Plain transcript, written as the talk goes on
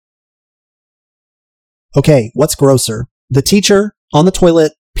Okay, what's grosser? The teacher on the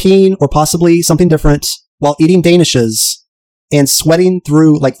toilet peeing or possibly something different while eating Danishes and sweating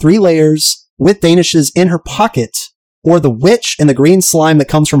through like 3 layers with Danishes in her pocket, or the witch and the green slime that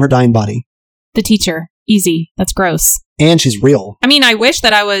comes from her dying body? The teacher. Easy. That's gross. And she's real. I mean, I wish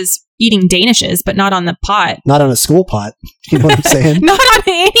that I was eating Danishes, but not on the pot. Not on a school pot. You know what I'm saying? Not on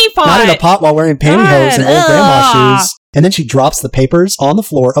any pot. Not in a pot while wearing pantyhose and old grandma shoes. And then she drops the papers on the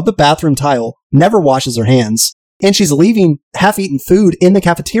floor of the bathroom tile, never washes her hands, and she's leaving half-eaten food in the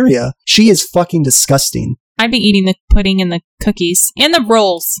cafeteria. She is fucking disgusting. I'd be eating the pudding and the cookies and the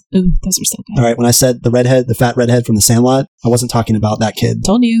rolls. Ooh, those are so good. All right, when I said the redhead, the fat redhead from the Sandlot, I wasn't talking about that kid.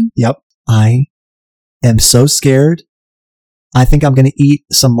 Told you. Yep. I am so scared. I think I'm going to eat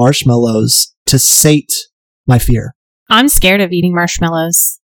some marshmallows to sate my fear. I'm scared of eating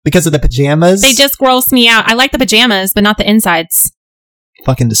marshmallows. Because of the pajamas? They just gross me out. I like the pajamas, but not the insides.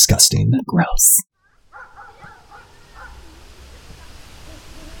 Fucking disgusting. Gross.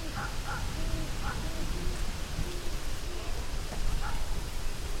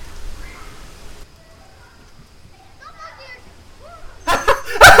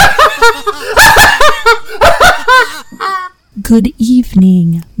 Good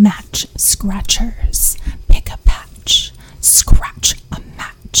evening, match scratchers. Pick a patch, scratch a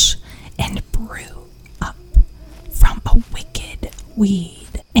match, and brew up from a wicked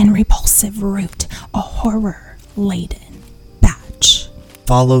weed and repulsive root a horror-laden batch.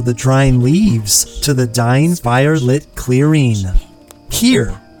 Follow the drying leaves to the dying fire-lit clearing.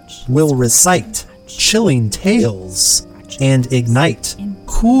 Here we'll recite chilling tales and ignite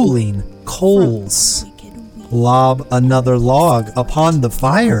cooling coals. Lob another log upon the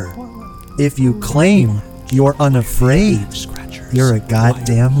fire. If you claim you're unafraid, you're a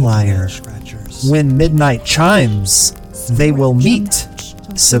goddamn liar. When midnight chimes, they will meet,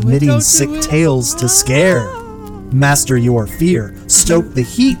 submitting sick tales to scare. Master your fear, stoke the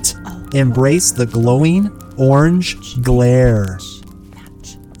heat, embrace the glowing orange glare.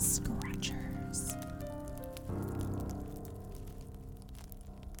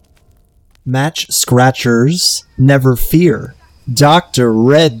 Match scratchers never fear. Dr.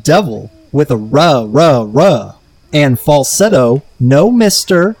 Red Devil with a ruh, and falsetto, no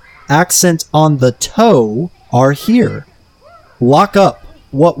mister, accent on the toe are here. Lock up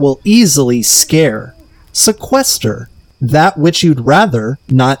what will easily scare. Sequester that which you'd rather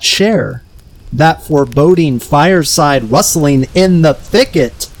not share. That foreboding fireside rustling in the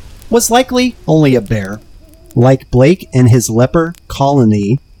thicket was likely only a bear. Like Blake and his leper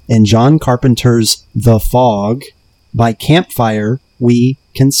colony, in John Carpenter's The Fog, by Campfire we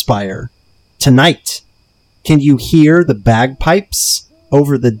conspire. Tonight, can you hear the bagpipes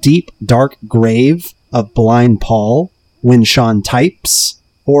over the deep dark grave of blind Paul when Sean types?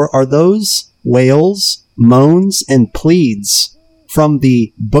 Or are those wails, moans, and pleads from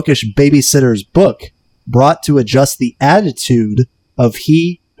the Bookish Babysitter's book brought to adjust the attitude of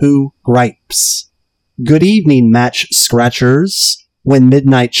he who gripes? Good evening, match scratchers. When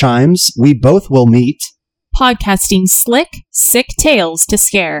midnight chimes, we both will meet. Podcasting slick, sick tales to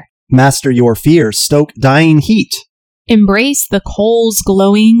scare. Master your fear, stoke dying heat. Embrace the coal's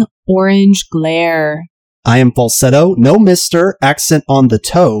glowing orange glare. I am falsetto, no mister, accent on the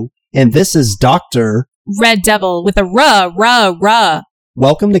toe, and this is Dr. Red Devil with a ruh.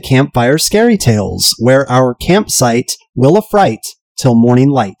 Welcome to Campfire Scarytales, where our campsite will affright till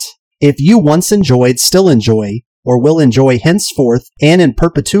morning light. If you once enjoyed, still enjoy, or will enjoy henceforth and in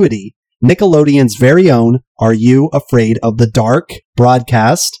perpetuity, Nickelodeon's very own Are You Afraid of the Dark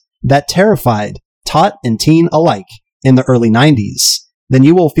broadcast that terrified tot and teen alike in the early 90s, then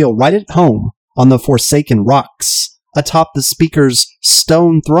you will feel right at home on the Forsaken Rocks, atop the speaker's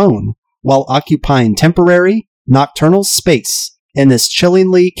stone throne, while occupying temporary, nocturnal space in this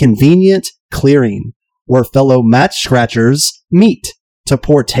chillingly convenient clearing, where fellow match scratchers meet to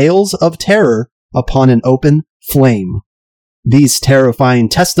pour tales of terror upon an open flame. These terrifying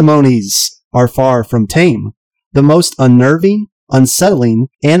testimonies are far from tame. The most unnerving, unsettling,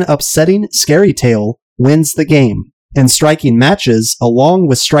 and upsetting scary tale wins the game, and striking matches, along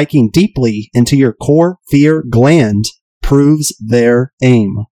with striking deeply into your core fear gland, proves their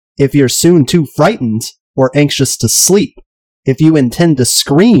aim. If you're soon too frightened or anxious to sleep, if you intend to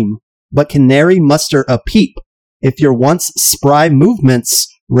scream but can nary muster a peep, if your once spry movements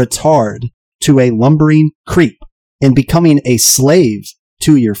retard to a lumbering creep, in becoming a slave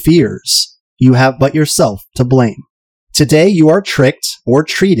to your fears, you have but yourself to blame. Today you are tricked or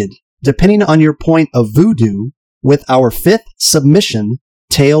treated, depending on your point of voodoo, with our 5th submission,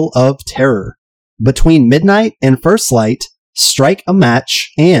 Tale of Terror. Between midnight and first light, strike a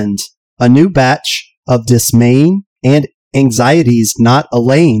match and a new batch of dismaying and anxieties not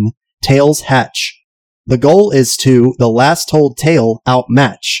allaying tales hatch. The goal is to the last told tale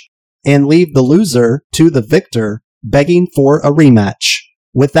outmatch and leave the loser to the victor begging for a rematch.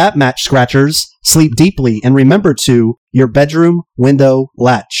 With that, match scratchers, sleep deeply and remember to your bedroom window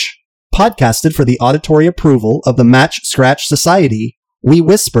latch. Podcasted for the auditory approval of the Match Scratch Society, we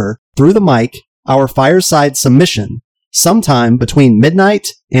whisper through the mic our fireside submission sometime between midnight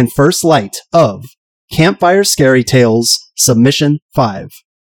and first light of Campfire Scarytales Submission 5.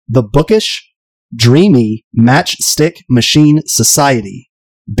 The Bookish, Dreamy Matchstick Machine Society.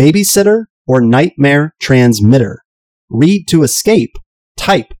 Babysitter or Nightmare Transmitter. Read to escape.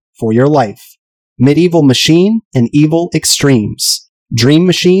 Type for your life. Medieval Machine and Evil Extremes. Dream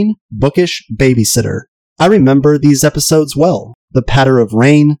Machine, Bookish, Babysitter. I remember these episodes well. The patter of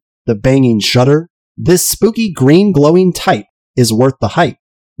rain, the banging shutter. This spooky green glowing type is worth the hype.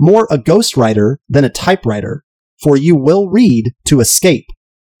 More a ghostwriter than a typewriter, for you will read to escape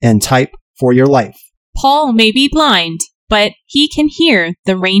and type for your life. Paul may be blind, but he can hear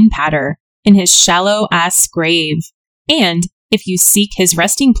the rain patter in his shallow-ass grave. And if you seek his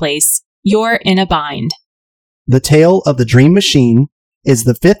resting place, you're in a bind. The Tale of the Dream Machine is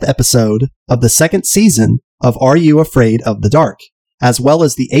the 5th episode of the 2nd season of Are You Afraid of the Dark, as well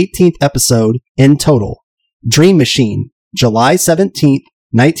as the 18th episode in total. Dream Machine, July 17th,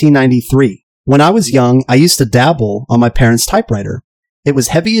 1993. When I was young, I used to dabble on my parents' typewriter. It was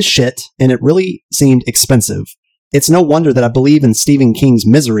heavy as shit, and it really seemed expensive. It's no wonder that I believe in Stephen King's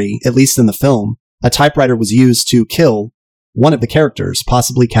Misery, at least in the film. A typewriter was used to kill one of the characters,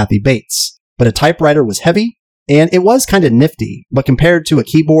 possibly Kathy Bates. But a typewriter was heavy, and it was kind of nifty, but compared to a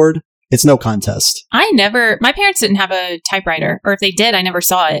keyboard, it's no contest. My parents didn't have a typewriter, or if they did, I never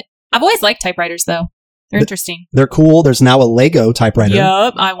saw it. I've always liked typewriters, though. They're interesting. They're cool. There's now a Lego typewriter.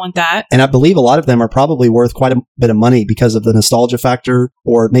 Yup, I want that. And I believe a lot of them are probably worth quite a bit of money because of the nostalgia factor,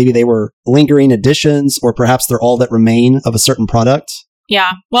 or maybe they were lingering editions, or perhaps they're all that remain of a certain product.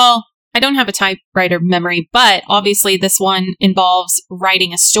 Yeah, well, I don't have a typewriter memory, but obviously this one involves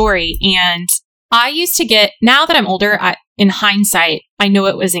writing a story. And I used to get, now that I'm older, in hindsight, I know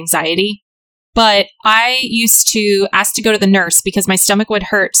it was anxiety. But I used to ask to go to the nurse because my stomach would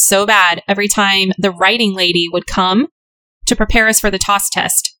hurt so bad every time the writing lady would come to prepare us for the TOS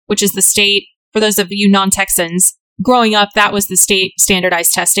test, which is the state, for those of you non-Texans, growing up, that was the state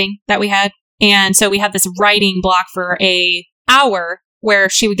standardized testing that we had. And so we had this writing block for an hour where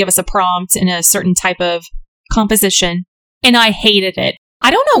she would give us a prompt in a certain type of composition. And I hated it.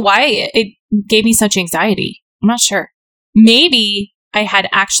 I don't know why it gave me such anxiety. I'm not sure. Maybe I had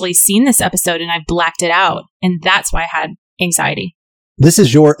actually seen this episode and I blacked it out, and that's why I had anxiety. This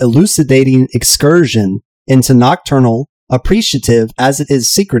is your elucidating excursion into nocturnal, appreciative as it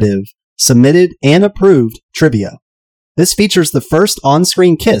is secretive, submitted and approved trivia. This features the first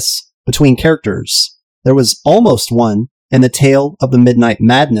on-screen kiss between characters. There was almost one in the Tale of the Midnight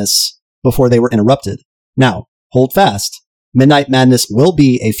Madness before they were interrupted. Now, hold fast. Midnight Madness will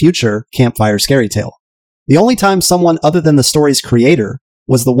be a future Campfire Scarytale. The only time someone other than the story's creator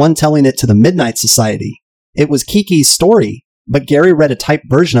was the one telling it to the Midnight Society. It was Kiki's story, but Gary read a typed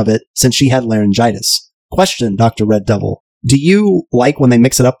version of it since she had laryngitis. Question, Dr. Red Devil. Do you like when they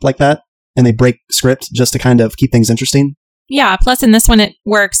mix it up like that and they break script just to kind of keep things interesting? Yeah, plus in this one it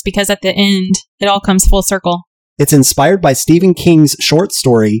works because at the end, it all comes full circle. It's inspired by Stephen King's short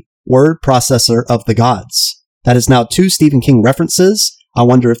story, Word Processor of the Gods. That is now 2 Stephen King references. I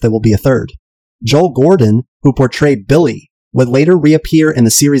wonder if there will be a third. Joel Gordon, who portrayed Billy, would later reappear in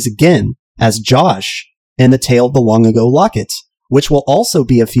the series again as Josh in the Tale of the Long Ago Locket, which will also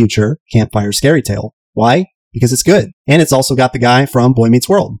be a future Campfire Scarytale. Why? Because it's good. And it's also got the guy from Boy Meets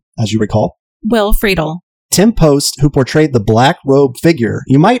World, as you recall. Will Friedle. Tim Post, who portrayed the black robe figure.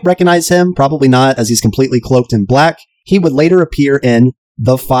 You might recognize him, probably not, as he's completely cloaked in black. He would later appear in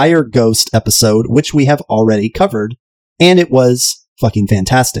the Fire Ghost episode, which we have already covered, and it was fucking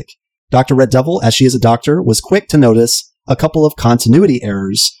fantastic. Dr. Red Devil, as she is a doctor, was quick to notice a couple of continuity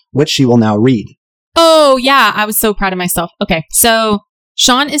errors, which she will now read. Oh, yeah. I was so proud of myself. Okay. So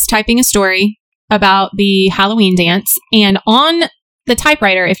Sean is typing a story about the Halloween dance. And on the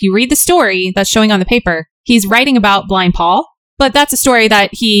typewriter, if you read the story that's showing on the paper, he's writing about Blind Paul. But that's a story that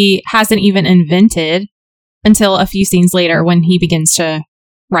he hasn't even invented until a few scenes later when he begins to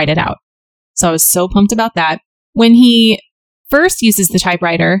write it out. So I was so pumped about that. When he first uses the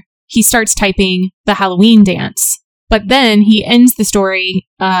typewriter, he starts typing the Halloween dance. But then he ends the story.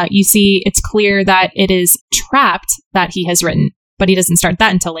 You see, it's clear that it is Trapped that he has written, but he doesn't start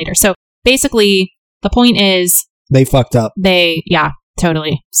that until later. So basically, the point is... they fucked up.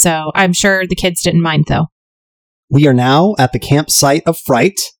 totally. So I'm sure the kids didn't mind, though. We are now at the campsite of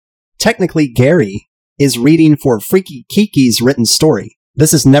fright. Technically, Gary is reading for Freaky Kiki's written story.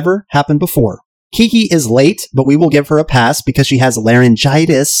 This has never happened before. Kiki is late, but we will give her a pass because she has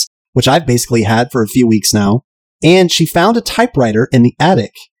laryngitis, which I've basically had for a few weeks now. And she found a typewriter in the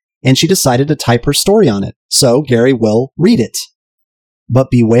attic, and she decided to type her story on it. So Gary will read it.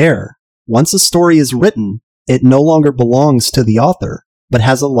 But beware, once a story is written, it no longer belongs to the author, but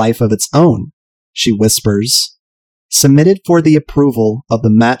has a life of its own. She whispers, submitted for the approval of the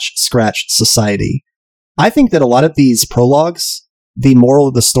Match Scratch Society. I think that a lot of these prologues, the moral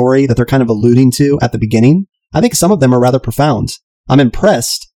of the story that they're kind of alluding to at the beginning, I think some of them are rather profound. I'm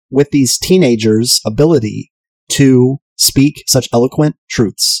impressed with these teenagers' ability to speak such eloquent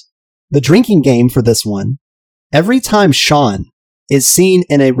truths. The drinking game for this one, every time Sean is seen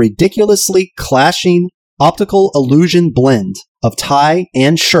in a ridiculously clashing optical illusion blend of tie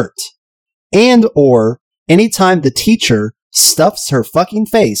and shirt, and or anytime the teacher stuffs her fucking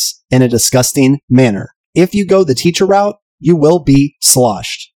face in a disgusting manner. If you go the teacher route, you will be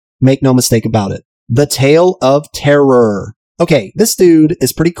sloshed. Make no mistake about it. The Tale of Terror. Okay, this dude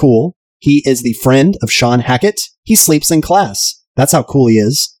is pretty cool. He is the friend of Sean Hackett. He sleeps in class. That's how cool he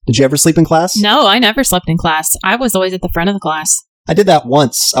is. Did you ever sleep in class? No, I never slept in class. I was always at the front of the class. I did that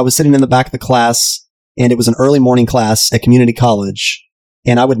once. I was sitting in the back of the class, and it was an early morning class at community college,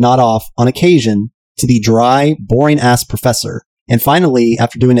 and I would nod off on occasion to the dry, boring-ass professor. And finally,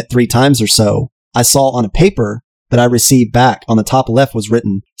 after doing it 3 times or so, I saw on a paper that I received back on the top left was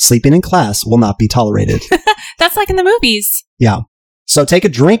written, sleeping in class will not be tolerated. That's like in the movies. Yeah. So take a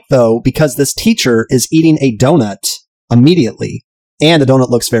drink, though, because this teacher is eating a donut immediately. And the donut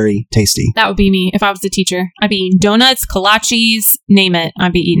looks very tasty. That would be me if I was the teacher. I'd be eating donuts, kolaches, name it.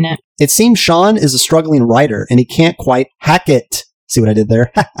 I'd be eating it. It seems Sean is a struggling writer, and he can't quite hack it. See what I did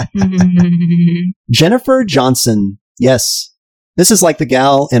there? Jennifer Johnson. Yes. This is like the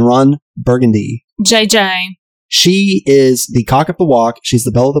gal in Ron Burgundy. JJ. She is the cock of the walk. She's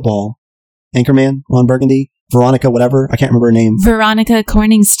the belle of the ball. Anchorman, Ron Burgundy, Veronica, whatever. I can't remember her name. Veronica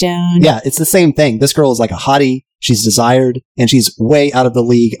Corningstone. Yeah, it's the same thing. This girl is like a hottie. She's desired, and she's way out of the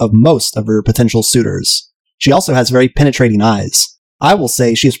league of most of her potential suitors. She also has very penetrating eyes. I will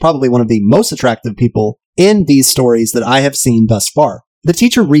say she is probably one of the most attractive people in these stories that I have seen thus far. The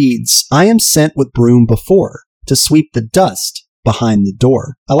teacher reads, I am sent with broom before to sweep the dust behind the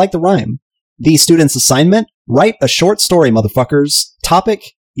door. I like the rhyme. The student's assignment, write a short story, motherfuckers. Topic,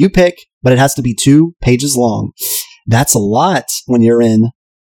 you pick, but it has to be 2 pages long. That's a lot when you're in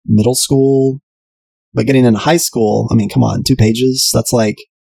middle school, but getting into high school, I mean, come on, 2 pages? That's like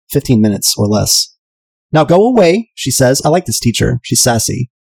 15 minutes or less. Now go away, she says. I like this teacher. She's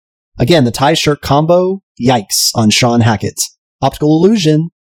sassy. Again, the tie shirt combo, yikes on Sean Hackett. Optical illusion,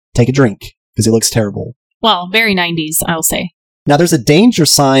 take a drink, because he looks terrible. Well, very 90s, I'll say. Now there's a danger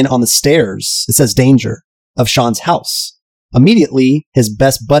sign on the stairs. It says danger of Sean's house. Immediately, his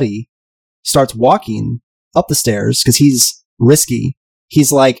best buddy starts walking up the stairs because he's risky.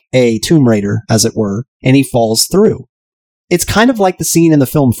 He's like a Tomb Raider, as it were, and he falls through. It's kind of like the scene in the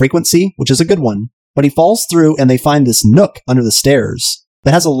film Frequency, which is a good one, but he falls through and they find this nook under the stairs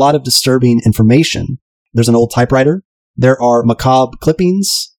that has a lot of disturbing information. There's an old typewriter. There are macabre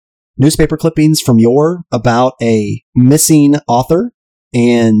clippings, newspaper clippings from yore about a missing author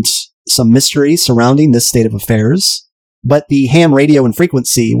and some mystery surrounding this state of affairs. But the ham radio in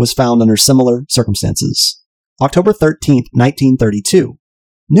Frequency was found under similar circumstances. October 13th, 1932.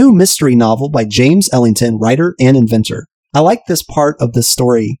 New mystery novel by James Ellington, writer and inventor. I like this part of this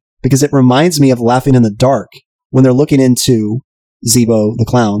story because it reminds me of Laughing in the Dark when they're looking into Zeebo the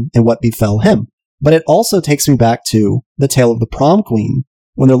clown and what befell him. But it also takes me back to The Tale of the Prom Queen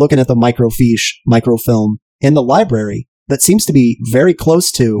when they're looking at the microfiche, microfilm in the library that seems to be very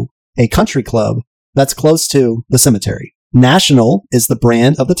close to a country club that's close to the cemetery. National is the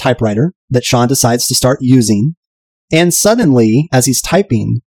brand of the typewriter that Sean decides to start using. And suddenly, as he's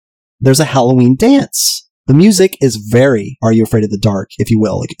typing, there's a Halloween dance. The music is very Are You Afraid of the Dark, if you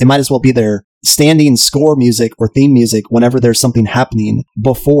will. It might as well be their standing score music or theme music whenever there's something happening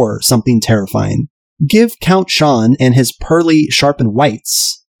before something terrifying. Give Count Sean and his pearly sharpened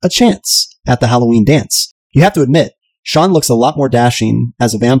whites a chance at the Halloween dance. You have to admit, Sean looks a lot more dashing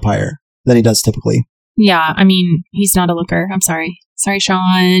as a vampire than he does typically. Yeah, I mean, he's not a looker. I'm sorry. Sorry,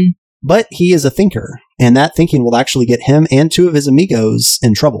 Sean. But he is a thinker, and that thinking will actually get him and 2 of his amigos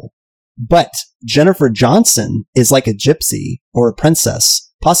in trouble. But Jennifer Johnson is like a gypsy or a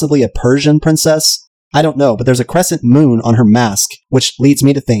princess, possibly a Persian princess. I don't know, but there's a crescent moon on her mask, which leads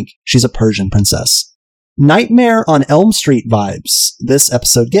me to think she's a Persian princess. Nightmare on Elm Street vibes this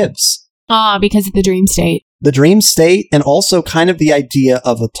episode gives. Because of the dream state. The dream state, and also kind of the idea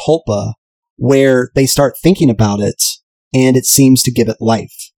of a tulpa where they start thinking about it and it seems to give it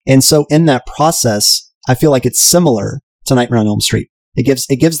life. And so in that process, I feel like it's similar to Nightmare on Elm Street. It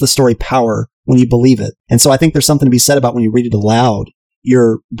gives the story power when you believe it. And so I think there's something to be said about when you read it aloud,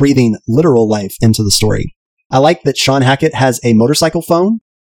 you're breathing literal life into the story. I like that Sean Hackett has a motorcycle phone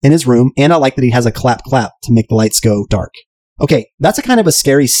in his room, and I like that he has a clap clap to make the lights go dark. Okay, that's a kind of a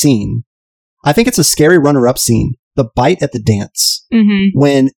scary scene. I think it's a scary runner-up scene, the bite at the dance. Mm-hmm.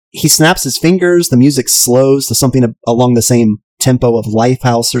 When he snaps his fingers, the music slows to something along the same tempo of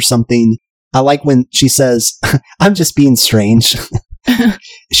Lifehouse or something. I like when she says, I'm just being strange.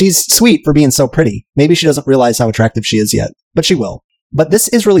 She's sweet for being so pretty. Maybe she doesn't realize how attractive she is yet, but she will. But this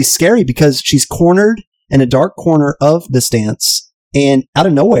is really scary because she's cornered in a dark corner of this dance, and out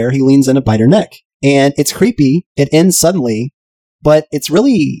of nowhere, he leans in to bite her neck. And it's creepy. It ends suddenly, but it's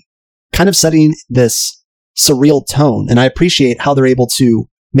really kind of setting this surreal tone. And I appreciate how they're able to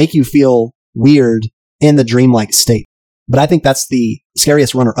make you feel weird in the dreamlike state. But I think that's the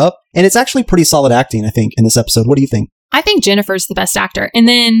scariest runner-up. And it's actually pretty solid acting, I think, in this episode. What do you think? I think Jennifer's the best actor. And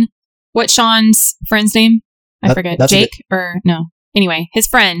then, what's Sean's friend's name? I forget. Jake? Or no. Anyway, his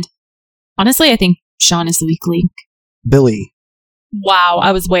friend. Honestly, I think Sean is the weak link. Billy. Wow,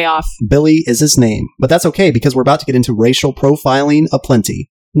 I was way off. Billy is his name. But that's okay, because we're about to get into racial profiling aplenty.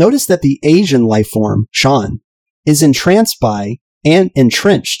 Notice that the Asian life form, Sean, is entranced by and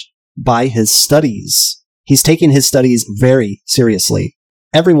entrenched by his studies. He's taking his studies very seriously.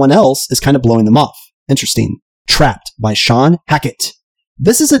 Everyone else is kind of blowing them off. Interesting. Trapped by Sean Hackett.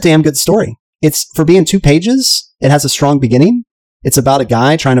 This is a damn good story. It's, for being 2 pages, it has a strong beginning. It's about a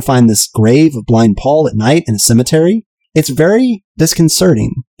guy trying to find this grave of blind Paul at night in a cemetery. It's very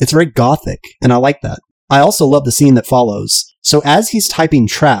disconcerting. It's very gothic, and I like that. I also love the scene that follows. So as he's typing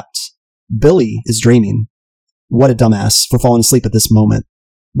trapped, Billy is dreaming. What a dumbass for falling asleep at this moment.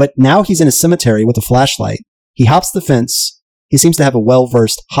 But now he's in a cemetery with a flashlight. He hops the fence. He seems to have a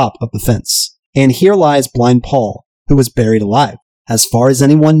well-versed hop up the fence. And here lies blind Paul, who was buried alive. As far as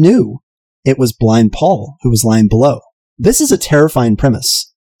anyone knew, it was blind Paul who was lying below. This is a terrifying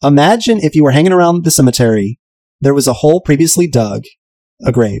premise. Imagine if you were hanging around the cemetery, there was a hole previously dug,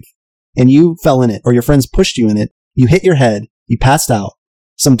 a grave, and you fell in it, or your friends pushed you in it, you hit your head, you passed out,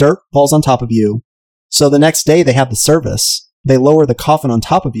 some dirt falls on top of you, so the next day they have the service, they lower the coffin on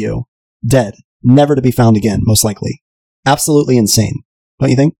top of you, dead, never to be found again, most likely. Absolutely insane,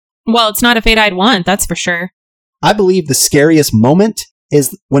 don't you think? Well, it's not a fate I'd want, that's for sure. I believe the scariest moment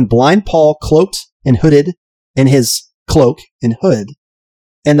is when blind Paul cloaked and hooded in his cloak and hood,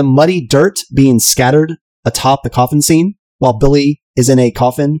 and the muddy dirt being scattered atop the coffin scene while Billy is in a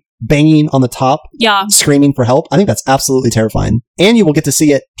coffin banging on the top, screaming for help. I think that's absolutely terrifying. And you will get to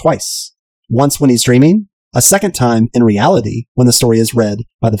see it twice. Once when he's dreaming, a second time in reality when the story is read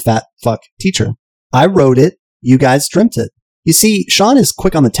by the fat fuck teacher. I wrote it, you guys dreamt it. You see, Sean is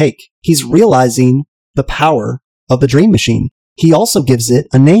quick on the take. He's realizing the power of the dream machine. He also gives it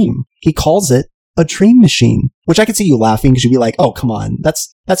a name. He calls it a dream machine, which I could see you laughing because you'd be like, oh, come on,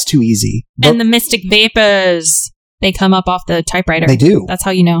 that's too easy. But and the mystic vapors, they come up off the typewriter. They do. That's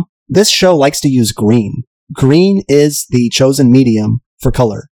how you know. This show likes to use green. Green is the chosen medium for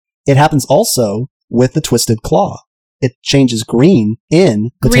color. It happens also with the Twisted Claw. It changes green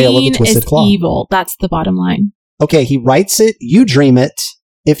in the tail of the Twisted Claw. Green is evil. That's the bottom line. Okay, he writes it, you dream it.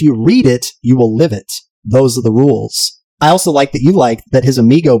 If you read it, you will live it. Those are the rules. I also like that you like that his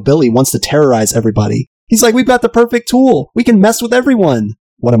amigo Billy wants to terrorize everybody. He's like, we've got the perfect tool. We can mess with everyone.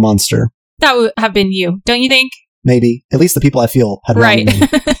 What a monster. That would have been you, don't you think? Maybe. At least the people I feel had wronged me.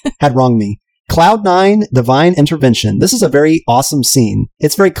 Had wronged me. Cloud9, Divine Intervention. This is a very awesome scene.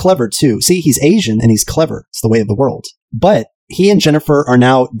 It's very clever, too. See, he's Asian and he's clever. It's the way of the world. But he and Jennifer are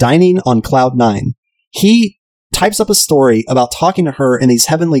now dining on Cloud9. He types up a story about talking to her in these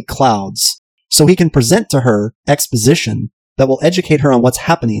heavenly clouds so he can present to her exposition that will educate her on what's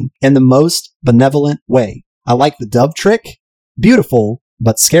happening in the most benevolent way. I like the dove trick. Beautiful,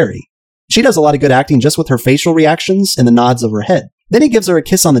 but scary. She does a lot of good acting just with her facial reactions and the nods of her head. Then he gives her a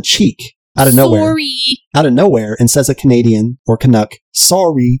kiss on the cheek out of nowhere. Sorry. Out of nowhere, and says a Canadian or Canuck,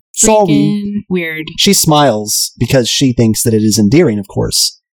 sorry. Weird. She smiles because she thinks that it is endearing, of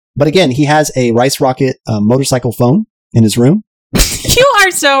course. But again, he has a Rice Rocket motorcycle phone in his room. You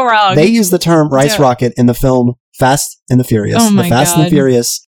are so wrong. They use the term Rice Rocket in the film Fast and the Furious. Oh my the Fast and the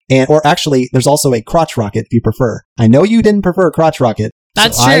Furious. Or actually, there's also a crotch rocket if you prefer. I know you didn't prefer crotch rocket.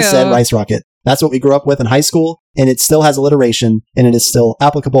 That's so true. I said Rice Rocket. That's what we grew up with in high school, and it still has alliteration, and it is still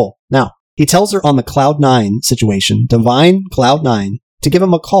applicable. Now, He tells her on the Cloud 9 situation, Divine Cloud 9, to give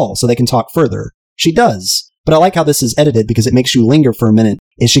him a call so they can talk further. She does, but I like how this is edited because it makes you linger for a minute.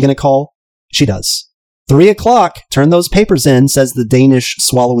 Is she going to call? She does. 3 o'clock, turn those papers in, says the Danish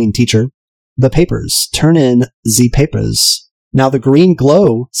swallowing teacher. The papers. Turn in the papers. Now the green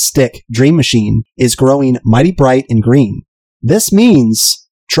glow stick dream machine is growing mighty bright and green. This means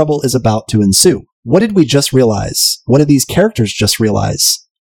trouble is about to ensue. What did we just realize? What did these characters just realize?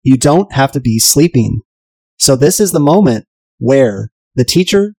 You don't have to be sleeping. So this is the moment where the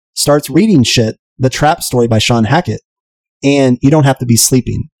teacher starts reading shit, the trap story by Sean Hackett, and you don't have to be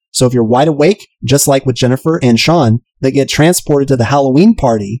sleeping. So if you're wide awake, just like with Jennifer and Sean, they get transported to the Halloween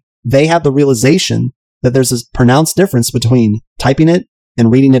party, they have the realization that there's this pronounced difference between typing it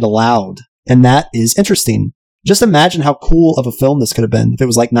and reading it aloud. And that is interesting. Just imagine how cool of a film this could have been if it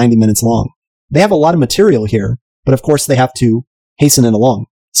was like 90 minutes long. They have a lot of material here, but of course they have to hasten it along.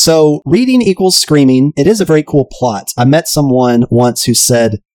 So reading equals screaming. It is a very cool plot. I met someone once who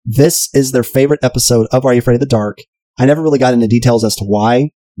said this is their favorite episode of Are You Afraid of the Dark? I never really got into details as to why,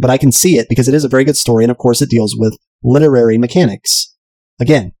 but I can see it because it is a very good story, and of course it deals with literary mechanics.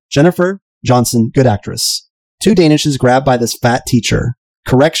 Again, Jennifer Johnson, good actress. 2 Danishes grabbed by this fat teacher.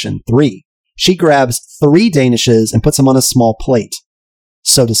 Correction, 3. She grabs 3 Danishes and puts them on a small plate.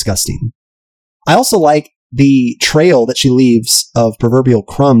 So disgusting. I also like the trail that she leaves of proverbial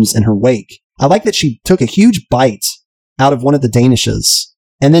crumbs in her wake. I like that she took a huge bite out of one of the Danishes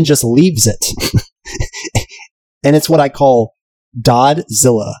and then just leaves it. And it's what I call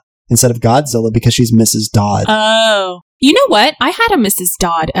Dodzilla instead of Godzilla because she's Mrs. Dodd. Oh. You know what? I had a Mrs.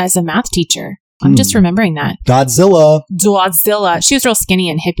 Dodd as a math teacher. I'm just remembering that. Godzilla. She was real skinny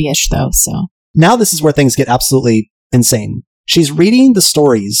and hippie-ish, though, so. Now this is where things get absolutely insane. She's reading the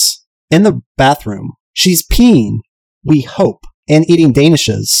stories in the bathroom. She's peeing, we hope, and eating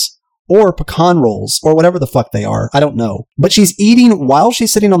Danishes, or pecan rolls, or whatever the fuck they are. I don't know. But she's eating while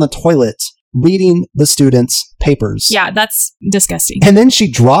she's sitting on the toilet, reading the students' papers. Yeah, that's disgusting. And then she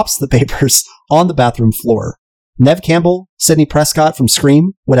drops the papers on the bathroom floor. Nev Campbell, Sidney Prescott from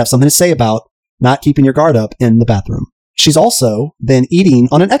Scream would have something to say about not keeping your guard up in the bathroom. She's also then eating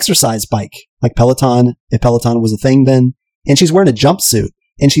on an exercise bike, like Peloton, if Peloton was a thing then. And she's wearing a jumpsuit,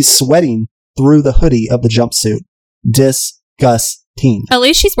 and she's sweating through the hoodie of the jumpsuit. Disgusting. At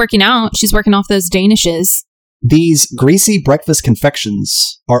least she's working out. She's working off those Danishes. These greasy breakfast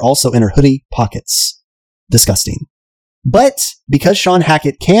confections are also in her hoodie pockets. Disgusting. But because Sean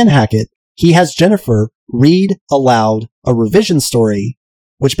Hackett can hack it, he has Jennifer read aloud a revision story,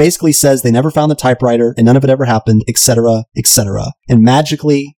 which basically says they never found the typewriter and none of it ever happened, etc., etc. And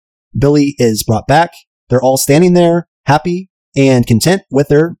magically, Billy is brought back. They're all standing there, happy and content with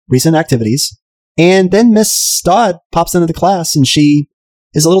their recent activities. And then Miss Dodd pops into the class and she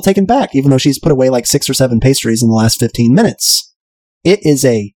is a little taken back, even though she's put away like 6 or 7 pastries in the last 15 minutes. It is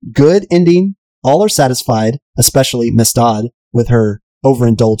a good ending. All are satisfied, especially Miss Dodd with her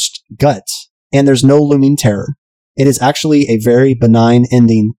overindulged gut. And there's no looming terror. It is actually a very benign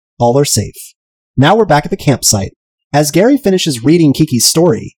ending. All are safe. Now we're back at the campsite. As Gary finishes reading Kiki's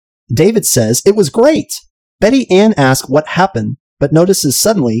story, David says, "It was great." Betty Ann asks what happened, but notices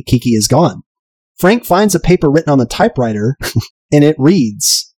suddenly Kiki is gone. Frank finds a paper written on the typewriter, and it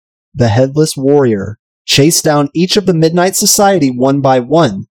reads, "The Headless Warrior chased down each of the Midnight Society one by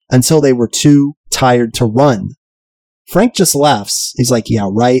one until they were too tired to run." Frank just laughs. He's like, "Yeah,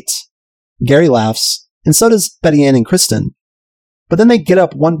 right." Gary laughs, and so does Betty Ann and Kristen. But then they get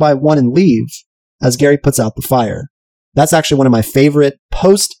up one by one and leave as Gary puts out the fire. That's actually one of my favorite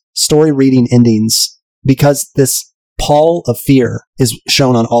post-story reading endings because this pall of fear is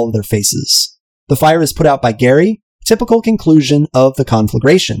shown on all of their faces. The fire is put out by Gary, typical conclusion of the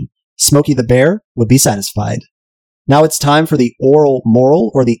conflagration. Smokey the Bear would be satisfied. Now it's time for the oral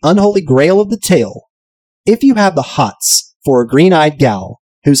moral, or the unholy grail of the tale. If you have the hots for a green-eyed gal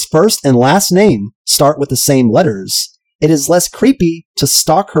whose first and last name start with the same letters, it is less creepy to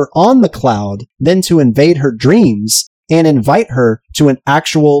stalk her on the cloud than to invade her dreams and invite her to an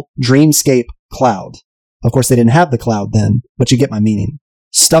actual dreamscape cloud. Of course, they didn't have the cloud then, but you get my meaning.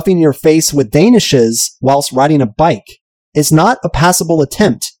 Stuffing your face with Danishes whilst riding a bike is not a passable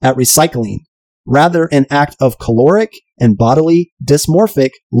attempt at recycling, rather an act of caloric and bodily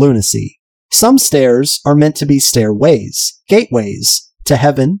dysmorphic lunacy. Some stairs are meant to be stairways, gateways to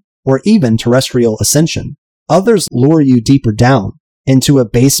heaven or even terrestrial ascension. Others lure you deeper down into a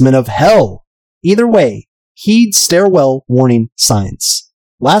basement of hell. Either way, heed stairwell warning signs.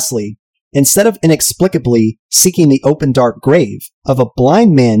 Lastly, instead of inexplicably seeking the open dark grave of a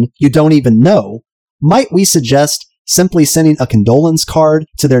blind man you don't even know, might we suggest simply sending a condolence card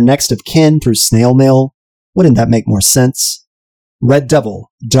to their next of kin through snail mail? Wouldn't that make more sense? Red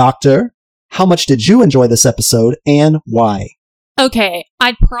Devil, Doctor, how much did you enjoy this episode and why? Okay,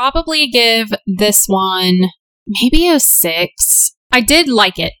 I'd probably give this one maybe a 6. I did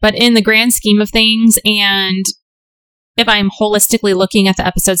like it, but in the grand scheme of things, and if I'm holistically looking at the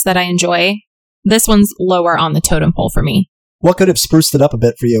episodes that I enjoy, this one's lower on the totem pole for me. What could have spruced it up a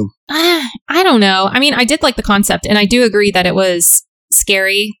bit for you? I don't know. I mean, I did like the concept, and I do agree that it was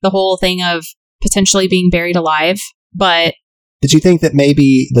scary, the whole thing of potentially being buried alive, but... Did you think that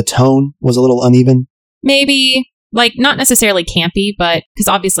maybe the tone was a little uneven? Maybe, like, not necessarily campy, but... Because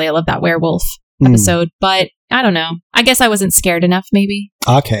obviously I love that werewolf episode, but I don't know. I guess I wasn't scared enough, maybe.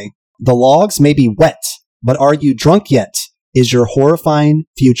 Okay. The logs may be wet, but are you drunk yet? Is your horrifying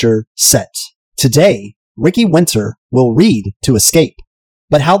future set? Today, Ricky Winter will read to escape.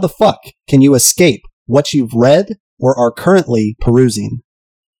 But how the fuck can you escape what you've read or are currently perusing?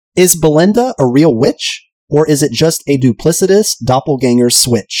 Is Belinda a real witch, or is it just a duplicitous doppelganger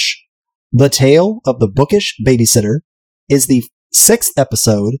switch? The Tale of the Bookish Babysitter is the 6th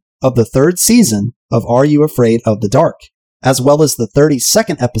episode of the 3rd season of Are You Afraid of the Dark, as well as the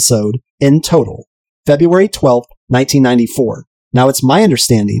 32nd episode in total, February 12th, 1994. Now, it's my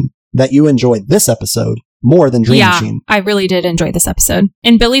understanding that you enjoyed this episode more than Dream Machine. I really did enjoy this episode.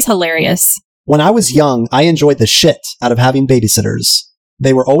 And Billy's hilarious. When I was young, I enjoyed the shit out of having babysitters.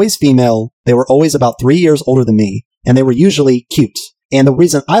 They were always female, they were always about 3 years older than me, and they were usually cute. And the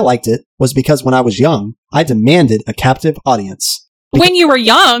reason I liked it was because when I was young, I demanded a captive audience. When you were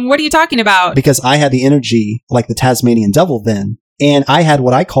young? What are you talking about? Because I had the energy like the Tasmanian devil then, and I had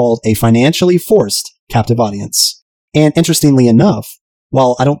what I called a financially forced captive audience. And interestingly enough,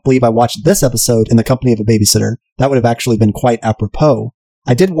 while I don't believe I watched this episode in the company of a babysitter, that would have actually been quite apropos.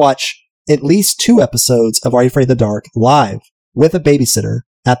 I did watch at least 2 episodes of Are You Afraid of the Dark live with a babysitter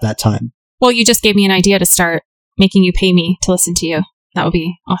at that time. Well, you just gave me an idea to start making you pay me to listen to you. That would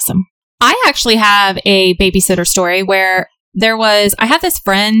be awesome. I actually have a babysitter story where I had this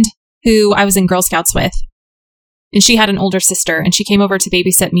friend who I was in Girl Scouts with, and she had an older sister, and she came over to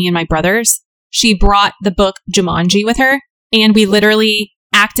babysit me and my brothers. She brought the book Jumanji with her, and we literally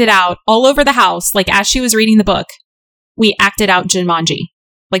acted out all over the house. Like, as she was reading the book, we acted out Jumanji.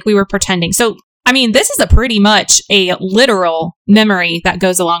 Like, we were pretending. So, I mean, this is a pretty much a literal memory that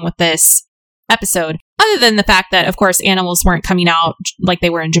goes along with this episode. Other than the fact that, of course, animals weren't coming out like they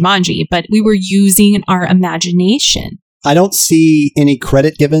were in Jumanji, but we were using our imagination. I don't see any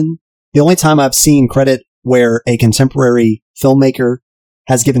credit given. The only time I've seen credit where a contemporary filmmaker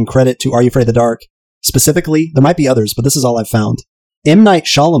has given credit to Are You Afraid of the Dark, specifically, there might be others, but this is all I've found. M. Night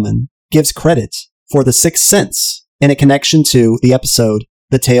Shyamalan gives credit for The Sixth Sense in a connection to the episode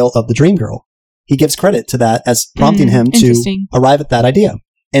The Tale of the Dream Girl. He gives credit to that as prompting him to arrive at that idea.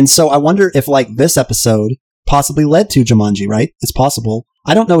 And so I wonder if, like, this episode possibly led to Jumanji, right? It's possible.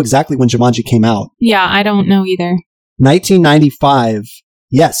 I don't know exactly when Jumanji came out. Yeah, I don't know either. 1995.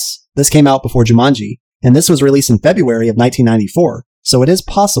 Yes, this came out before Jumanji. And this was released in February of 1994. So it is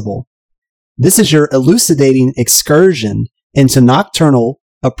possible. This is your elucidating excursion into nocturnal,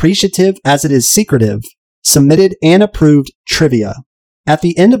 appreciative as it is secretive, submitted and approved trivia. At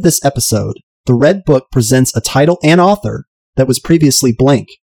the end of this episode, the Red Book presents a title and author that was previously blank.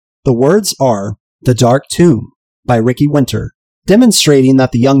 The words are The Dark Tomb by Ricky Winter, demonstrating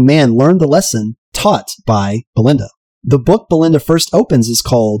that the young man learned the lesson taught by Belinda. The book Belinda first opens is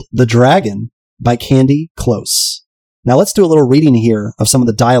called The Dragon by Candy Close. Now let's do a little reading here of some of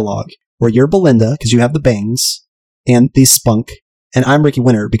the dialogue, where you're Belinda, because you have the bangs, and the spunk, and I'm Ricky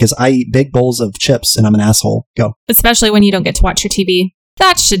Winter, because I eat big bowls of chips and I'm an asshole. Go. Especially when you don't get to watch your TV.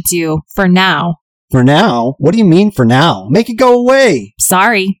 That should do, for now. For now? What do you mean for now? Make it go away.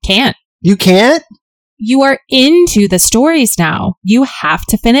 Sorry, can't. You can't? You are into the stories now. You have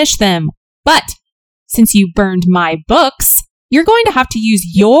to finish them. But since you burned my books, you're going to have to use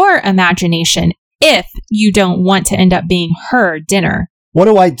your imagination if you don't want to end up being her dinner. What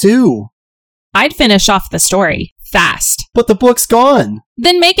do I do? I'd finish off the story fast. But the book's gone.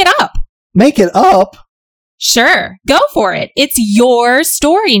 Then make it up. Make it up? Sure, go for it. It's your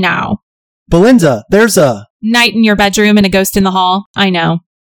story now. Belinda, there's a... Night in your bedroom and a ghost in the hall. I know.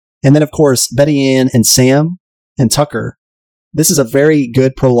 And then, of course, Betty Ann and Sam and Tucker. This is a very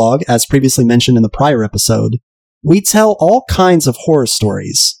good prologue, as previously mentioned in the prior episode. We tell all kinds of horror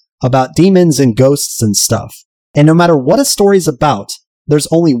stories about demons and ghosts and stuff. And no matter what a story's about, there's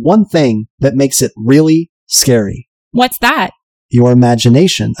only one thing that makes it really scary. What's that? Your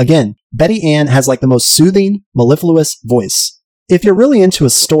imagination. Again, Betty Ann has like the most soothing, mellifluous voice. If you're really into a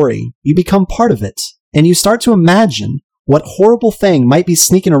story, you become part of it. and you start to imagine what horrible thing might be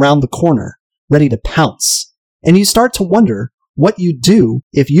sneaking around the corner, ready to pounce. And you start to wonder what you'd do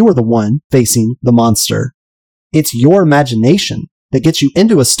if you were the one facing the monster. It's your imagination that gets you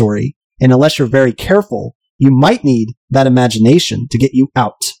into a story, and unless you're very careful, you might need that imagination to get you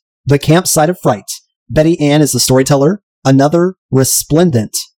out. The Campsite of Fright. Betty Ann is the storyteller. Another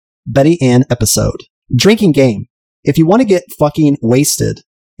resplendent Betty Ann episode. Drinking game. If you want to get fucking wasted,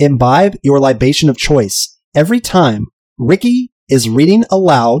 imbibe your libation of choice every time Ricky is reading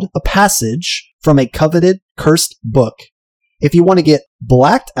aloud a passage from a coveted, cursed book. If you want to get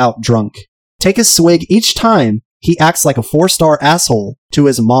blacked out drunk, take a swig each time he acts like a 4-star asshole to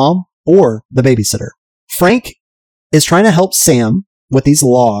his mom or the babysitter. Frank is trying to help Sam with these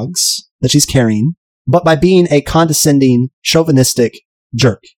logs that she's carrying, but by being a condescending, chauvinistic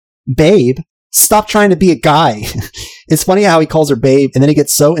jerk. Babe, stop trying to be a guy. It's funny how he calls her babe, and then he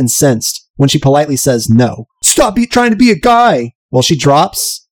gets so incensed when she politely says no. Stop trying to be a guy! Well, she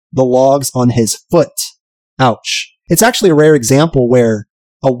drops the logs on his foot. Ouch. It's actually a rare example where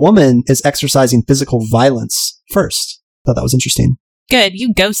a woman is exercising physical violence first. Thought that was interesting. Good.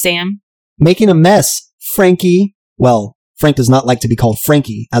 You go, Sam. Making a mess, Frankie. Well, Frank does not like to be called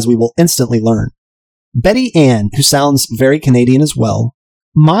Frankie, as we will instantly learn. Betty Ann, who sounds very Canadian as well.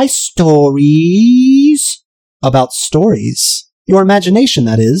 My stories about stories. Your imagination,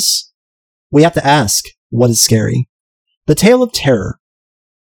 that is. We have to ask, what is scary? The Tale of Terror.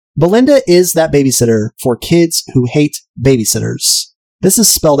 Belinda is that babysitter for kids who hate babysitters. This is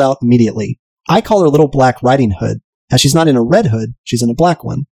spelled out immediately. I call her Little Black Riding Hood, as she's not in a red hood, she's in a black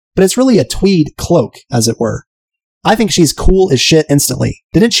one. But it's really a tweed cloak, as it were. I think she's cool as shit instantly.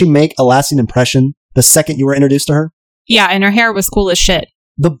 Didn't she make a lasting impression the second you were introduced to her? Yeah, and her hair was cool as shit.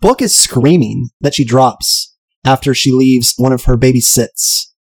 The book is screaming that she drops after she leaves one of her baby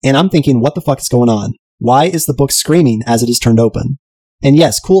sits. And I'm thinking, what the fuck is going on? Why is the book screaming as it is turned open? And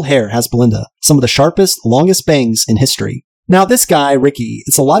yes, cool hair has Belinda. Some of the sharpest, longest bangs in history. Now this guy, Ricky,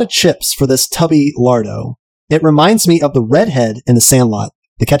 it's a lot of chips for this tubby lardo. It reminds me of the redhead in The Sandlot.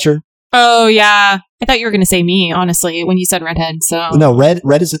 The catcher? Oh, yeah. I thought you were going to say me, honestly, when you said redhead, so... No,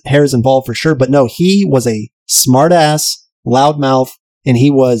 hair is involved for sure, but no, he was a smart-ass, loudmouth, and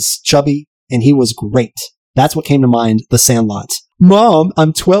he was chubby, and he was great. That's what came to mind, The Sandlot. Mom,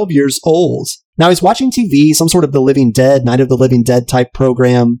 I'm 12 years old. Now he's watching TV, some sort of The Living Dead, Night of the Living Dead type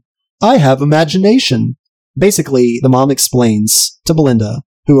program. I have imagination. Basically, the mom explains to Belinda,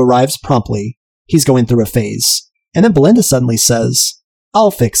 who arrives promptly, he's going through a phase. And then Belinda suddenly says,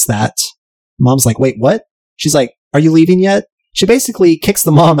 I'll fix that. Mom's like, wait, what? She's like, are you leaving yet? She basically kicks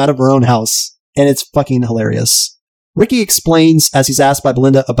the mom out of her own house, and it's fucking hilarious. Ricky explains as he's asked by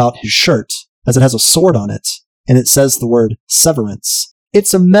Belinda about his shirt, as it has a sword on it, and it says the word severance.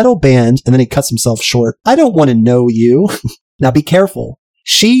 It's a metal band, and then he cuts himself short. I don't want to know you. Now be careful.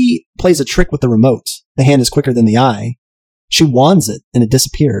 She plays a trick with the remote. The hand is quicker than the eye. She wands it, and it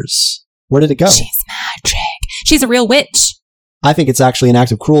disappears. Where did it go? She's magic. She's a real witch. I think it's actually an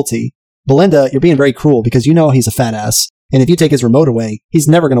act of cruelty. Belinda, you're being very cruel because you know he's a fat ass. And if you take his remote away, he's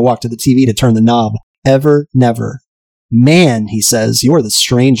never going to walk to the TV to turn the knob. Ever, never. Man, he says, you're the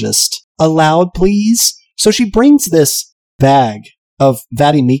strangest. Aloud, please. So she brings this bag of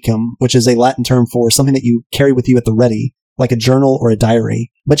vademecum, which is a Latin term for something that you carry with you at the ready, like a journal or a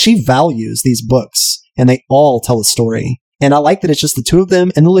diary. But she values these books, and they all tell a story. And I like that it's just the two of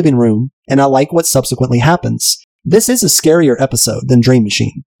them in the living room, and I like what subsequently happens. This is a scarier episode than Dream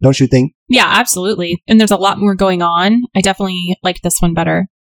Machine, don't you think? Yeah, absolutely. And there's a lot more going on. I definitely like this one better.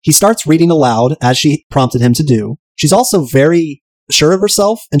 He starts reading aloud, as she prompted him to do. She's also very sure of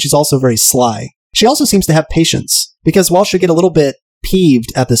herself, and she's also very sly. She also seems to have patience, because while she'll get a little bit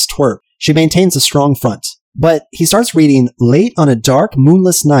peeved at this twerp, she maintains a strong front. But he starts reading late on a dark,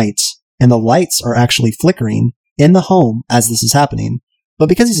 moonless night, and the lights are actually flickering in the home as this is happening. But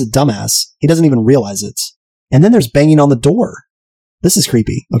because he's a dumbass, he doesn't even realize it. And then there's banging on the door. This is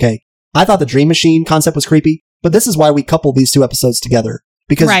creepy, okay? I thought the Dream Machine concept was creepy, but this is why we coupled these two episodes together.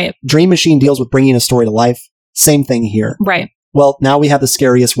 Because right. Dream Machine deals with bringing a story to life. Same thing here. Right. Well, now we have the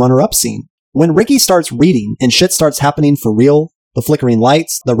scariest runner-up scene. When Ricky starts reading and shit starts happening for real, the flickering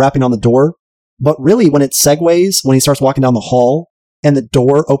lights, the rapping on the door, but really when it segues, when he starts walking down the hall, and the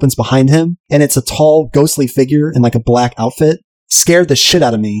door opens behind him, and it's a tall, ghostly figure in like a black outfit, scared the shit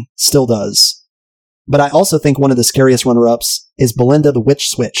out of me. Still does. But I also think one of the scariest runner-ups is Belinda the Witch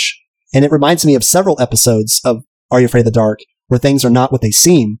Switch. And it reminds me of several episodes of Are You Afraid of the Dark, where things are not what they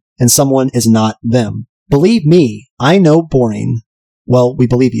seem, and someone is not them. Believe me, I know boring. Well, we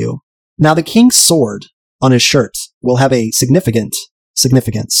believe you. Now, the king's sword on his shirt will have a significance,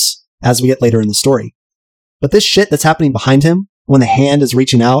 as we get later in the story. But this shit that's happening behind him, when the hand is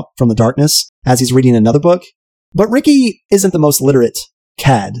reaching out from the darkness as he's reading another book. But Ricky isn't the most literate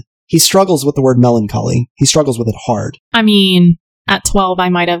cad. He struggles with the word melancholy. He struggles with it hard. I mean, at 12, I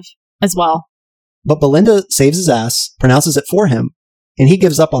might have as well. But Belinda saves his ass, pronounces it for him, and he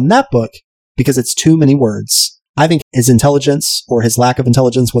gives up on that book because it's too many words. I think his intelligence or his lack of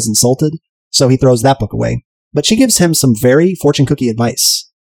intelligence was insulted, so he throws that book away. But she gives him some very fortune cookie advice.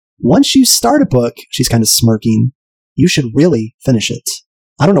 Once you start a book, she's kind of smirking, you should really finish it.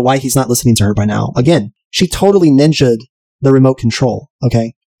 I don't know why he's not listening to her by now. Again, she totally ninja'd the remote control,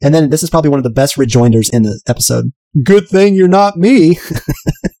 okay? And then this is probably one of the best rejoinders in the episode. Good thing you're not me.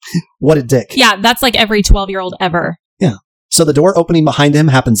 What a dick. Yeah, that's like every 12-year-old ever. Yeah. So the door opening behind him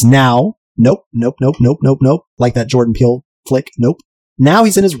happens now. Nope. Like that Jordan Peele flick. Nope. Now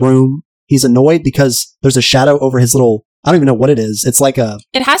he's in his room. He's annoyed because there's a shadow over his little, I don't even know what it is. It's like a...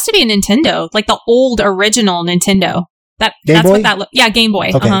 It has to be a Nintendo, like the old original Nintendo. Game Boy? What that yeah, Game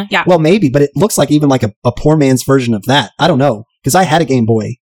Boy. Okay. Yeah. Well, maybe, but it looks like even like a poor man's version of that. I don't know, because I had a Game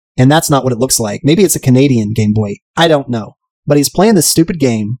Boy, and that's not what it looks like. Maybe it's a Canadian Game Boy. I don't know. But he's playing this stupid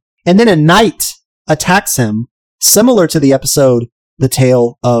game, and then a knight attacks him, similar to the episode The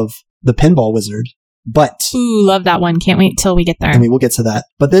Tale of the Pinball Wizard. But... Ooh, love that one. Can't wait till we get there. I mean, we'll get to that.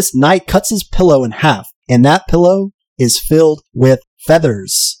 But this knight cuts his pillow in half, and that pillow is filled with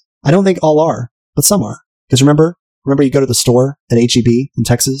feathers. I don't think all are, but some are. Because remember you go to the store at H-E-B in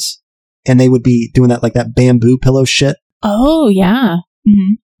Texas, and they would be doing that, like that bamboo pillow shit? Oh, yeah.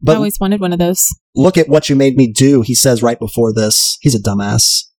 Mm-hmm. But I always wanted one of those. Look at what you made me do, he says right before this. He's a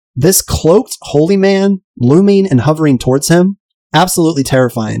dumbass. This cloaked holy man looming and hovering towards him, absolutely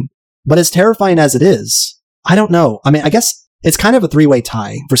terrifying. But as terrifying as it is, I don't know. I mean, I guess it's kind of a three-way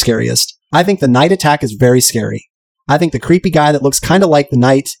tie for scariest. I think the knight attack is very scary. I think the creepy guy that looks kind of like the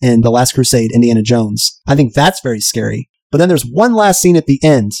knight in The Last Crusade, Indiana Jones, I think that's very scary. But then there's one last scene at the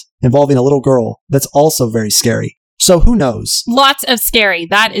end involving a little girl that's also very scary. So who knows? Lots of scary.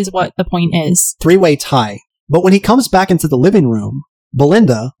 That is what the point is. Three-way tie. But when he comes back into the living room,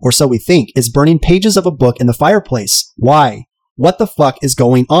 Belinda, or so we think, is burning pages of a book in the fireplace. Why? What the fuck is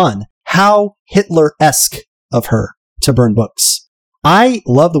going on? How Hitler-esque of her to burn books. I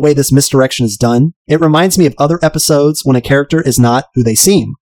love the way this misdirection is done. It reminds me of other episodes when a character is not who they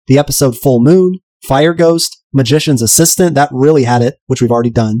seem. The episode Full Moon, Fire Ghost, Magician's Assistant, that really had it, which we've already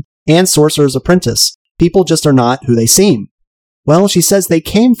done, and Sorcerer's Apprentice. People just are not who they seem. Well, she says they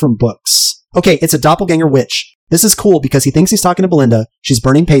came from books. Okay, it's a doppelganger witch. This is cool because he thinks he's talking to Belinda. She's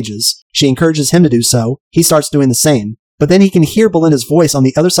burning pages. She encourages him to do so. He starts doing the same. But then he can hear Belinda's voice on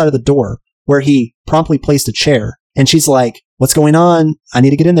the other side of the door, where he promptly placed a chair. And she's like, what's going on? I need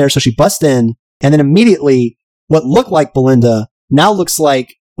to get in there. So she busts in, and then immediately, what looked like Belinda now looks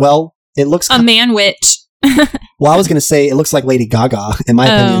like, well, it looks... A man witch. Well, I was going to say it looks like Lady Gaga, in my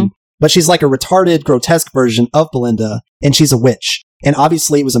opinion. But she's like a retarded, grotesque version of Belinda, and she's a witch. And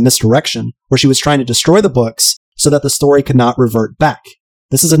obviously it was a misdirection, where she was trying to destroy the books so that the story could not revert back.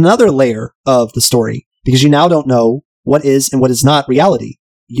 This is another layer of the story, because you now don't know what is and what is not reality.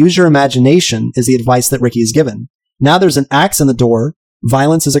 Use your imagination is the advice that Ricky is given. Now there's an axe in the door.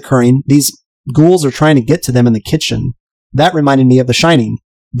 Violence is occurring. These ghouls are trying to get to them in the kitchen. That reminded me of The Shining.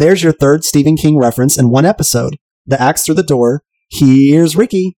 There's your third Stephen King reference in one episode. The axe through the door. Here's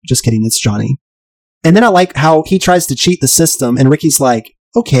Ricky. Just kidding, it's Johnny. And then I like how he tries to cheat the system, and Ricky's like,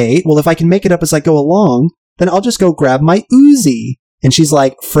 okay, well, if I can make it up as I go along, then I'll just go grab my Uzi. And she's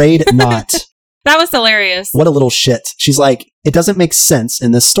like, afraid not. That was hilarious. What a little shit. She's like, it doesn't make sense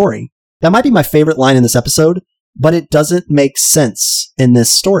in this story. That might be my favorite line in this episode, but it doesn't make sense in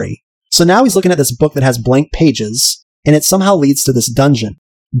this story. So now he's looking at this book that has blank pages, and it somehow leads to this dungeon.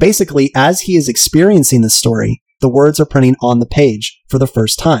 Basically, as he is experiencing this story, the words are printing on the page for the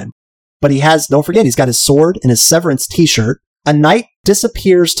first time. But he has, don't forget, he's got his sword and his Severance t-shirt. A knight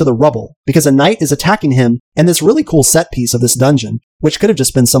disappears to the rubble because a knight is attacking him, and this really cool set piece of this dungeon, which could have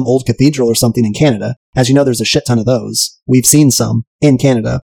just been some old cathedral or something in Canada. As you know, there's a shit ton of those. We've seen some in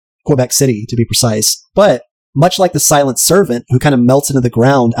Canada. Quebec City, to be precise. But much like the Silent Servant, who kind of melts into the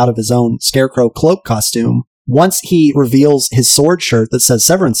ground out of his own scarecrow cloak costume, once he reveals his sword shirt that says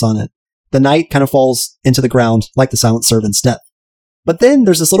Severance on it, the knight kind of falls into the ground like the Silent Servant's death. But then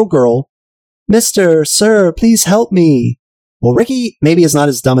there's this little girl. Mr. Sir, please help me. Well, Ricky maybe is not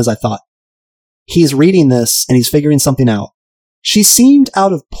as dumb as I thought. He's reading this and he's figuring something out. She seemed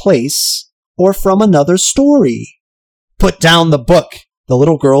out of place or from another story. Put down the book. The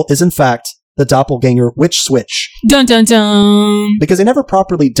little girl is in fact the doppelganger witch switch. Dun dun dun. Because they never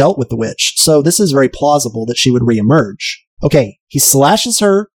properly dealt with the witch, so this is very plausible that she would reemerge. Okay, he slashes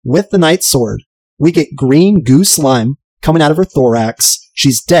her with the knight's sword. We get green goo slime coming out of her thorax.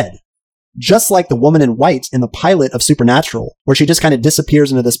 She's dead. Just like the woman in white in the pilot of Supernatural, where she just kind of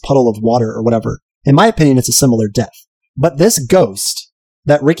disappears into this puddle of water or whatever. In my opinion, it's a similar death. But this ghost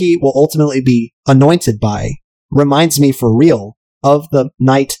that Ricky will ultimately be anointed by reminds me for real of the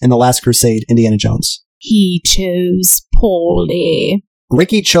knight in The Last Crusade, Indiana Jones. He chose poorly.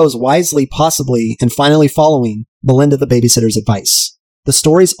 Ricky chose wisely, possibly, and finally following Belinda the babysitter's advice. The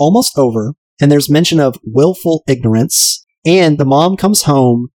story's almost over, and there's mention of willful ignorance, and the mom comes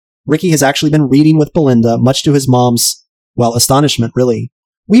home. Ricky has actually been reading with Belinda, much to his mom's, astonishment, really.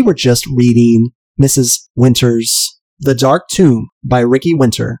 We were just reading Mrs. Winter's The Dark Tomb by Ricky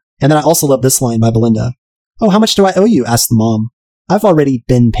Winter. And then I also love this line by Belinda. "Oh, how much do I owe you?" asked the mom. "I've already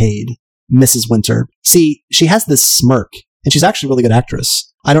been paid, Mrs. Winter." See, she has this smirk, and she's actually a really good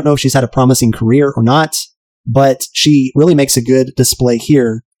actress. I don't know if she's had a promising career or not, but she really makes a good display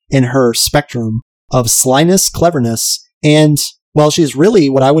here in her spectrum of slyness, cleverness, and she's really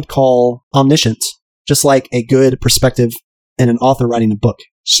what I would call omniscient, just like a good perspective in an author writing a book.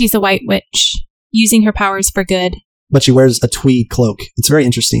 She's a white witch, using her powers for good. But she wears a tweed cloak. It's very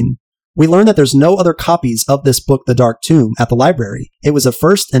interesting. We learn that there's no other copies of this book, The Dark Tomb, at the library. It was a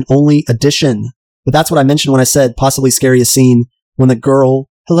first and only edition. But that's what I mentioned when I said possibly scariest scene when the girl,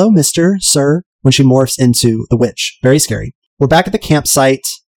 "Hello, mister, sir," when she morphs into the witch. Very scary. We're back at the campsite.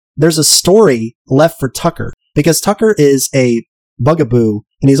 There's a story left for Tucker, because Tucker is a bugaboo,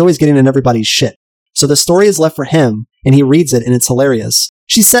 and he's always getting in everybody's shit. So the story is left for him, and he reads it, and it's hilarious.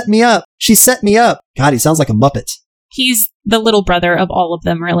 "She set me up! She set me up!" God, he sounds like a Muppet. He's the little brother of all of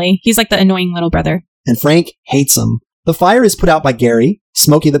them, really. He's like the annoying little brother. And Frank hates him. The fire is put out by Gary.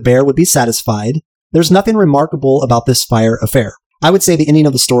 Smokey the Bear would be satisfied. There's nothing remarkable about this fire affair. I would say the ending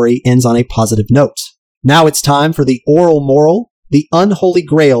of the story ends on a positive note. Now it's time for the oral moral, the unholy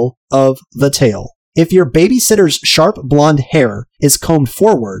grail of the tale. If your babysitter's sharp blonde hair is combed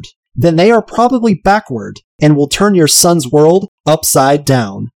forward, then they are probably backward and will turn your son's world upside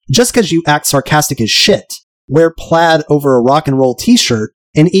down. Just because you act sarcastic as shit, wear plaid over a rock and roll t-shirt,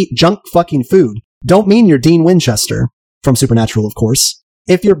 and eat junk fucking food, don't mean you're Dean Winchester. From Supernatural, of course.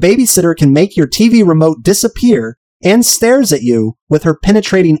 If your babysitter can make your TV remote disappear and stares at you with her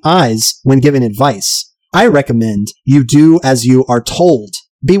penetrating eyes when giving advice, I recommend you do as you are told.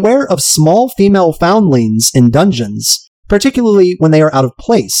 Beware of small female foundlings in dungeons, particularly when they are out of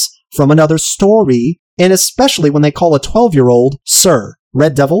place from another story, and especially when they call a 12-year-old Sir.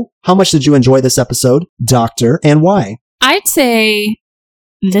 Red Devil, how much did you enjoy this episode, Doctor, and why? I'd say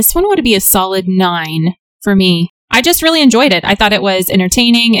this one would be a solid 9 for me. I just really enjoyed it. I thought it was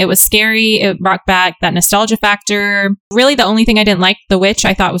entertaining. It was scary. It brought back that nostalgia factor. Really, the only thing I didn't like, the witch,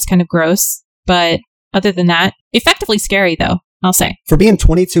 I thought was kind of gross. But other than that, effectively scary, though, I'll say. For being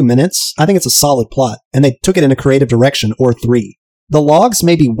 22 minutes, I think it's a solid plot, and they took it in a creative direction, or 3. The logs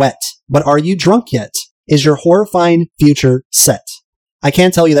may be wet, but are you drunk yet? Is your horrifying future set? I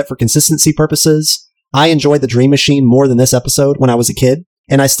can tell you that for consistency purposes, I enjoyed the Dream Machine more than this episode when I was a kid,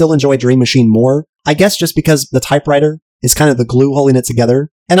 and I still enjoy Dream Machine more. I guess just because the typewriter is kind of the glue holding it together.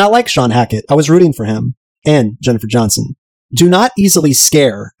 And I like Sean Hackett. I was rooting for him. And Jennifer Johnson. Do not easily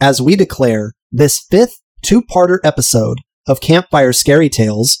scare as we declare this 5th 2-parter episode of Campfire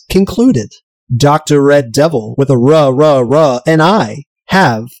Scarytales concluded. Dr. Red Devil with a ruh, and I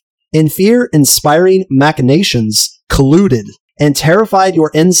have, in fear-inspiring machinations, colluded and terrified your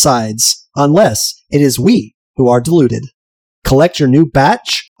insides unless it is we who are deluded. Collect your new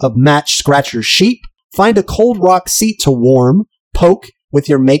batch of Match Scratcher sheep, find a cold rock seat to warm, poke with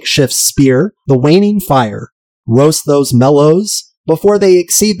your makeshift spear the waning fire, roast those mellows before they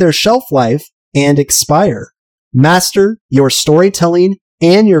exceed their shelf life and expire. Master your storytelling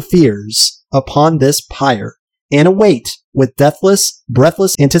and your fears upon this pyre, and await with deathless,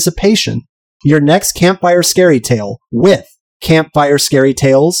 breathless anticipation your next Campfire Scary Tale with Campfire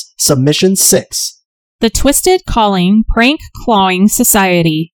Scarytales Submission 6. The Twisted Calling Prank Clawing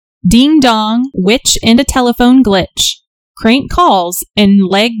Society. Ding dong, witch and a telephone glitch. Crank calls and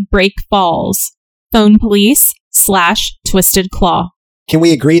leg break falls. Phone police / Twisted Claw. Can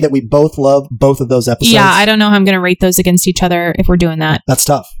we agree that we both love both of those episodes? Yeah, I don't know how I'm going to rate those against each other if we're doing that. That's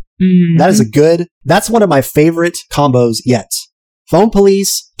tough. Mm-hmm. That is that's one of my favorite combos yet. Phone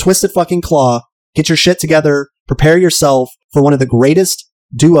police, Twisted fucking Claw. Get your shit together. Prepare yourself for one of the greatest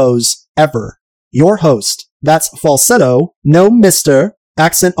duos ever. Your host, that's falsetto, no mister,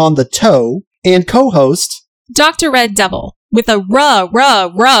 accent on the toe, and co-host, Dr. Red Devil, with a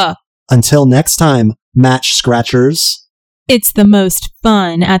ruh. Until next time, Match Scratchers. It's the most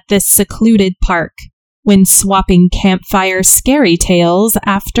fun at this secluded park when swapping Campfire Scary Tales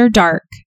after dark.